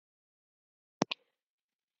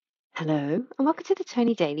Hello, and welcome to the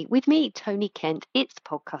Tony Daily with me, Tony Kent. It's the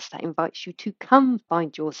podcast that invites you to come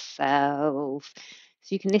find yourself.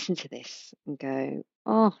 So you can listen to this and go,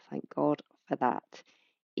 oh, thank God for that.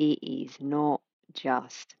 It is not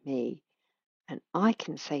just me. And I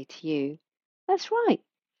can say to you, that's right.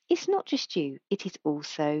 It's not just you, it is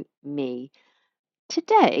also me.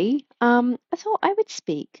 Today, I thought I would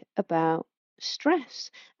speak about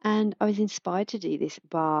stress, and I was inspired to do this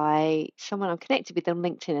by someone I'm connected with on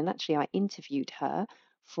LinkedIn. And actually, I interviewed her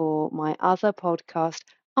for my other podcast.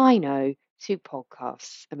 I know, 2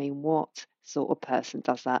 podcasts. I mean, what sort of person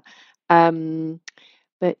does that? Um,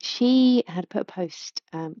 but she had put a post,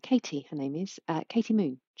 Katie, her name is Katie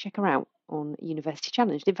Moon. Check her out on University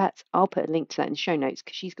Challenged. In fact, I'll put a link to that in the show notes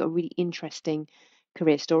because she's got a really interesting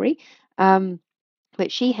career story.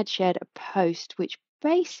 But she had shared a post which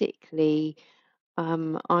basically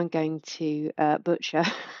I'm going to butcher,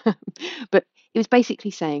 but it was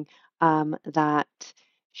basically saying that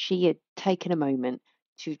she had taken a moment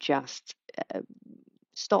to just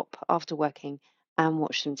stop after working and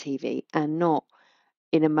watch some TV and not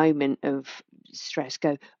in a moment of stress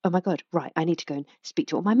go, oh my God, right, I need to go and speak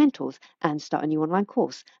to all my mentors and start a new online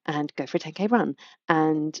course and go for a 10K run.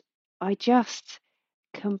 And I just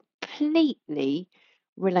completely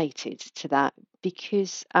related to that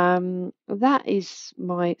because that is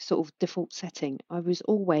my sort of default setting. I was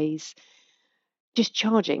always just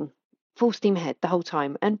charging full steam ahead the whole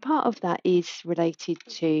time. And part of that is related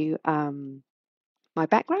to my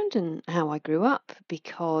background and how I grew up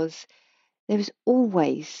because there was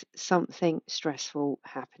always something stressful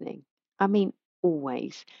happening. I mean,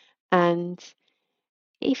 always. And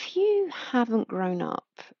if you haven't grown up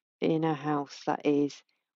in a house that is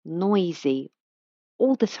noisy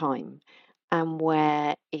all the time and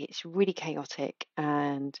where it's really chaotic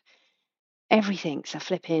and everything's a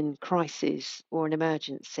flipping crisis or an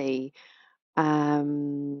emergency,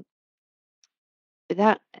 um,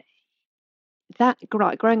 that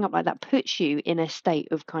growing up like that puts you in a state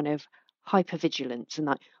of kind of hypervigilance and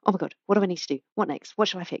like, oh my God, what do I need to do? What next? What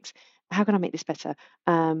should I fix? How can I make this better?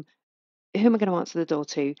 Um, who am I going to answer the door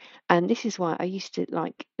to? And this is why I used to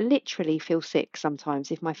like literally feel sick sometimes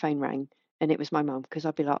if my phone rang and it was my mum, because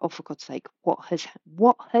I'd be like, oh, for God's sake, what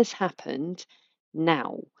has happened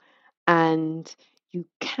now? And you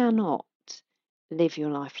cannot live your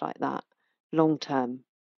life like that long term.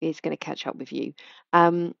 It's going to catch up with you.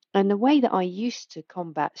 And the way that I used to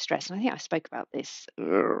combat stress, and I think I spoke about this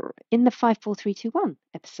in the 54321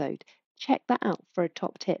 episode. Check that out for a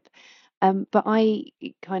top tip. But I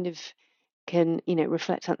kind of can,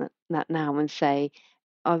 reflect on that now and say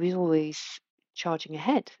I was always charging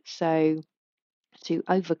ahead. So to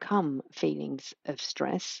overcome feelings of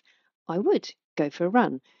stress, I would go for a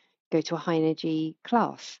run, go to a high energy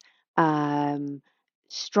class, um,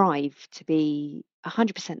 strive to be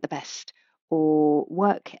 100% the best, or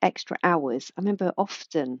work extra hours. I remember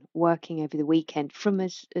often working over the weekend from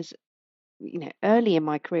as early in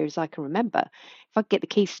my career as I can remember. If I get the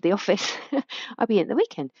keys to the office, I'd be in the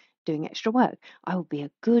weekend doing extra work. I would be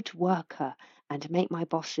a good worker and to make my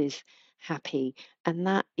bosses happy. And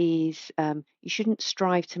that is, you shouldn't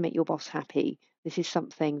strive to make your boss happy. This is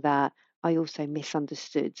something that I also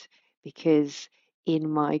misunderstood because in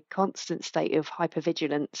my constant state of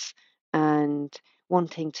hypervigilance and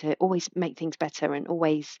wanting to always make things better and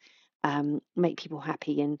always make people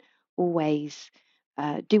happy and always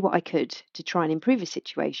do what I could to try and improve a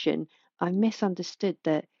situation, I misunderstood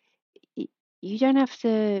that y- you don't have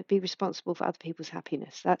to be responsible for other people's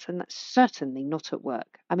happiness. And that's certainly not at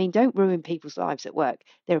work. I mean, don't ruin people's lives at work.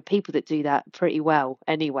 There are people that do that pretty well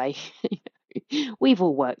anyway. We've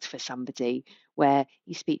all worked for somebody where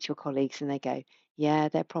you speak to your colleagues and they go, "Yeah,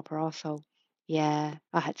 they're a proper arsehole. Yeah,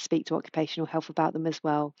 I had to speak to occupational health about them as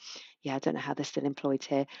well. Yeah, I don't know how they're still employed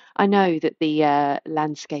here." I know that the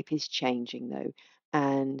landscape is changing though,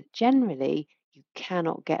 and generally you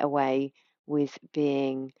cannot get away with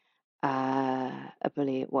being a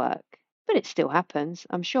bully at work, but it still happens,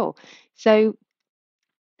 I'm sure. So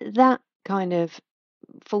that kind of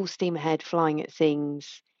full steam ahead, flying at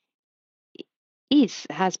things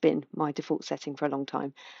has been my default setting for a long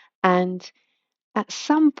time. And at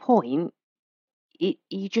some point,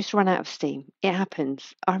 you just run out of steam. It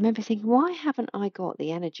happens. I remember thinking, why haven't I got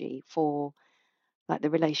the energy for like the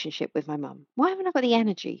relationship with my mum? Why haven't I got the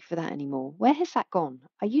energy for that anymore? Where has that gone?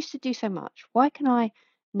 I used to do so much. Why can I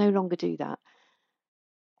no longer do that?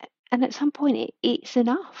 And at some point, it's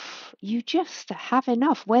enough. You just have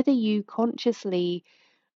enough, whether you consciously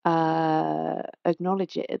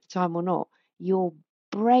acknowledge it at the time or not. Your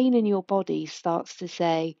brain and your body starts to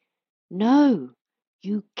say, no,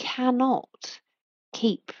 you cannot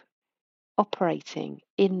keep operating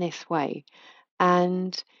in this way.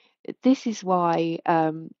 And this is why,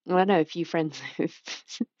 well, I know a few friends who've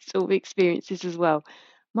sort of experienced this as well.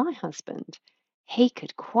 My husband, he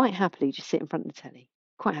could quite happily just sit in front of the telly,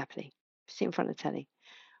 quite happily sit in front of the telly.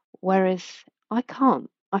 Whereas I can't.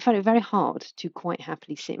 I find it very hard to quite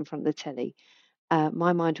happily sit in front of the telly.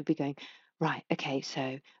 My mind will be going, right, okay,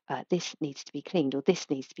 so this needs to be cleaned, or this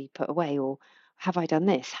needs to be put away, or have I done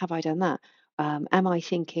this? Have I done that? Am I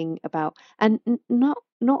thinking about, and not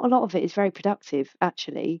a lot of it is very productive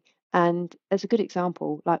actually. And as a good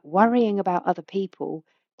example, like worrying about other people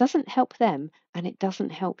doesn't help them and it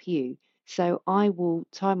doesn't help you. So I will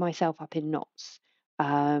tie myself up in knots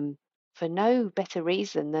for no better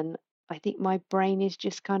reason than I think my brain is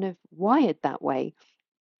just kind of wired that way.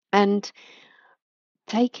 And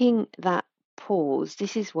taking that pause,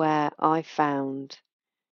 this is where I found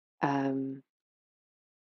um,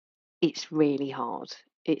 it's really hard.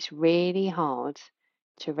 It's really hard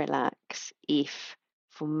to relax if,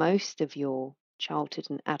 for most of your childhood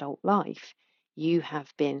and adult life, you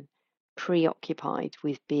have been preoccupied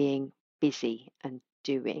with being busy and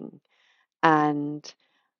doing. And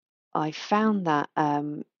I found that,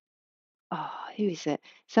 who is it?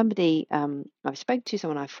 Somebody, I've spoken to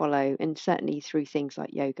someone I follow, and certainly through things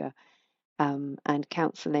like yoga and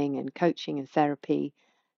counseling and coaching and therapy,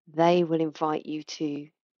 they will invite you to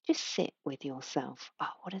just sit with yourself. Oh,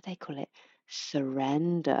 what do they call it?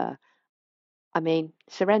 Surrender. I mean,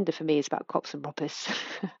 surrender for me is about cops and robbers.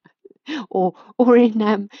 or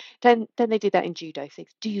in then they do that in judo things.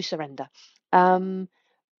 Do you surrender? Um,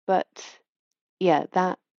 but yeah,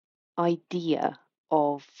 that idea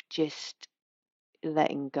of just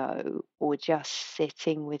letting go or just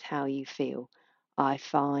sitting with how you feel, I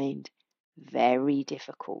find very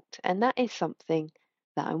difficult. And that is something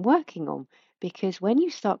that I'm working on because when you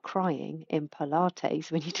start crying in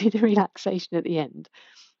Pilates, when you do the relaxation at the end,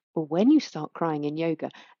 or when you start crying in yoga,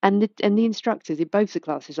 and the instructors in both the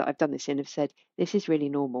classes that I've done this in have said this is really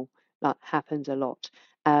normal, that happens a lot.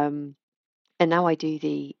 Um, and now I do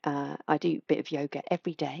a bit of yoga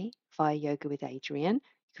every day via Yoga with Adriene.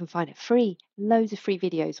 You can find it free, loads of free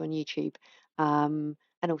videos on YouTube.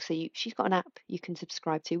 And also she's got an app you can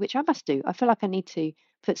subscribe to, which I must do. I feel like I need to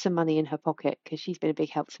put some money in her pocket because she's been a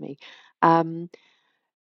big help to me. Um,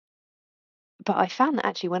 but I found that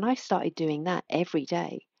actually when I started doing that every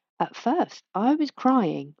day, at first I was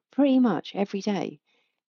crying pretty much every day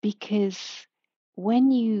because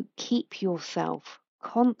when you keep yourself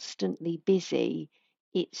constantly busy,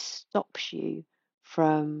 it stops you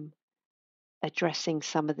from addressing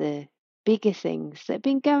some of the bigger things that have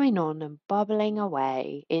been going on and bubbling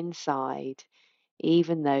away inside,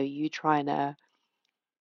 even though you're trying to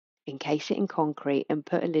encase it in concrete and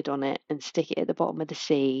put a lid on it and stick it at the bottom of the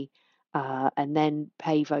sea and then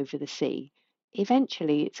pave over the sea.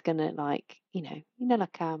 Eventually, it's gonna like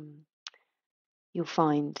like you'll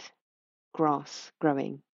find grass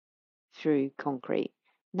growing through concrete.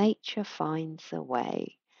 Nature finds a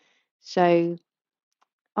way. So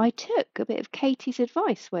I took a bit of Katie's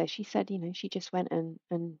advice where she said, she just went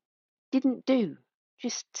and didn't do,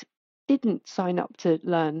 just didn't sign up to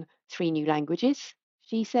learn three new languages.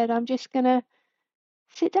 She said, I'm just going to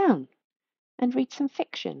sit down and read some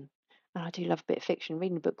fiction. And I do love a bit of fiction,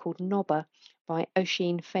 reading a book called Nobber by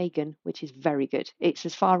Oisin Fagan, which is very good. It's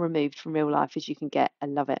as far removed from real life as you can get. I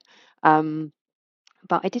love it.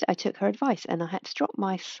 But I took her advice and I had to drop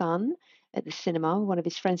my son at the cinema with one of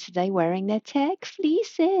his friends today wearing their tech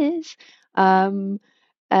fleeces, um,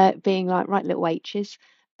 being like right little H's,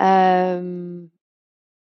 um,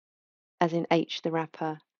 as in H the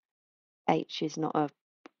rapper. H is not a,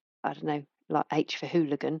 I don't know, like H for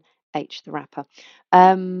hooligan, H the rapper.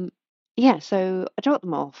 Um, yeah, so I dropped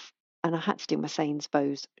them off and I had to do my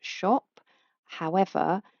Sainsbury's shop.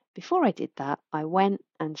 However, before I did that, I went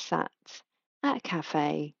and sat at a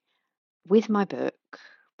cafe with my book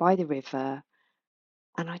by the river,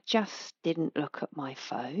 and I just didn't look at my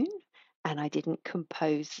phone and I didn't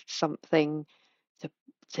compose something to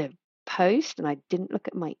to post, and I didn't look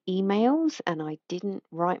at my emails and I didn't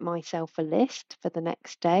write myself a list for the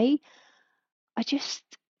next day. I just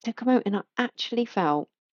took a moment and I actually felt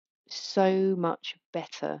so much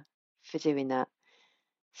better for doing that.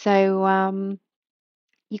 So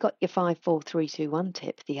you got your 5 4 3 2 1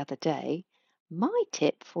 tip the other day. My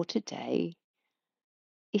tip for today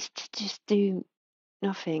is to just do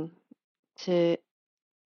nothing, to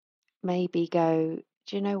maybe go,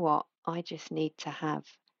 do you know what? I just need to have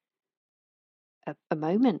a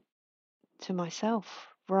moment to myself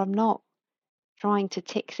where I'm not trying to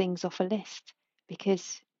tick things off a list.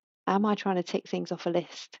 Because am I trying to tick things off a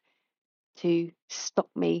list? to stop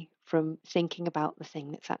me from thinking about the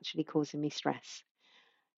thing that's actually causing me stress.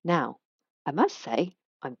 Now, I must say,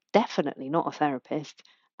 I'm definitely not a therapist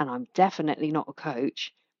and I'm definitely not a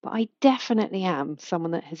coach, but I definitely am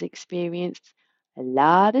someone that has experienced a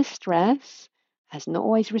lot of stress, has not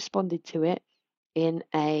always responded to it in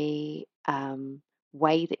a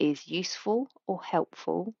way that is useful or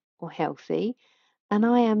helpful or healthy. And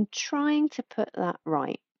I am trying to put that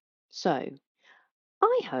right. So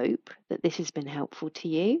I hope that this has been helpful to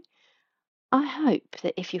you. I hope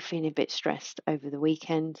that if you're feeling a bit stressed over the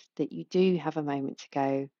weekend, that you do have a moment to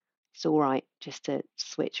go, it's all right just to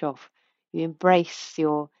switch off. You embrace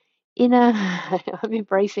your inner, I'm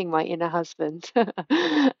embracing my inner husband.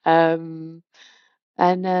 um,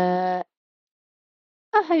 and I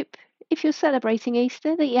hope if you're celebrating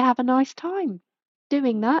Easter that you have a nice time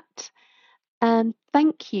doing that. And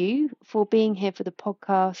thank you for being here for the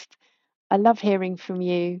podcast. I love hearing from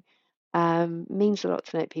you. Means a lot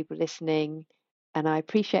to know people listening, and I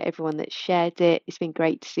appreciate everyone that shared it. It's been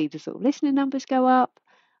great to see the sort of listening numbers go up.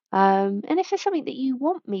 And if there's something that you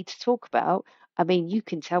want me to talk about, I mean, you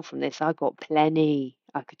can tell from this, I've got plenty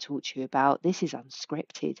I could talk to you about. This is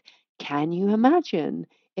unscripted. Can you imagine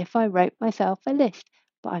if I wrote myself a list?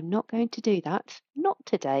 But I'm not going to do that. Not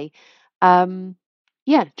today. Um,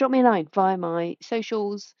 yeah, drop me a line via my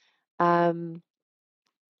socials. Um,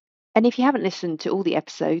 and if you haven't listened to all the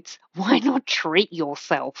episodes, why not treat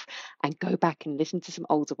yourself and go back and listen to some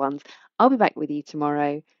older ones? I'll be back with you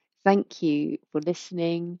tomorrow. Thank you for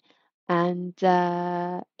listening. And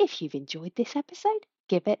if you've enjoyed this episode,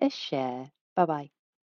 give it a share. Bye bye.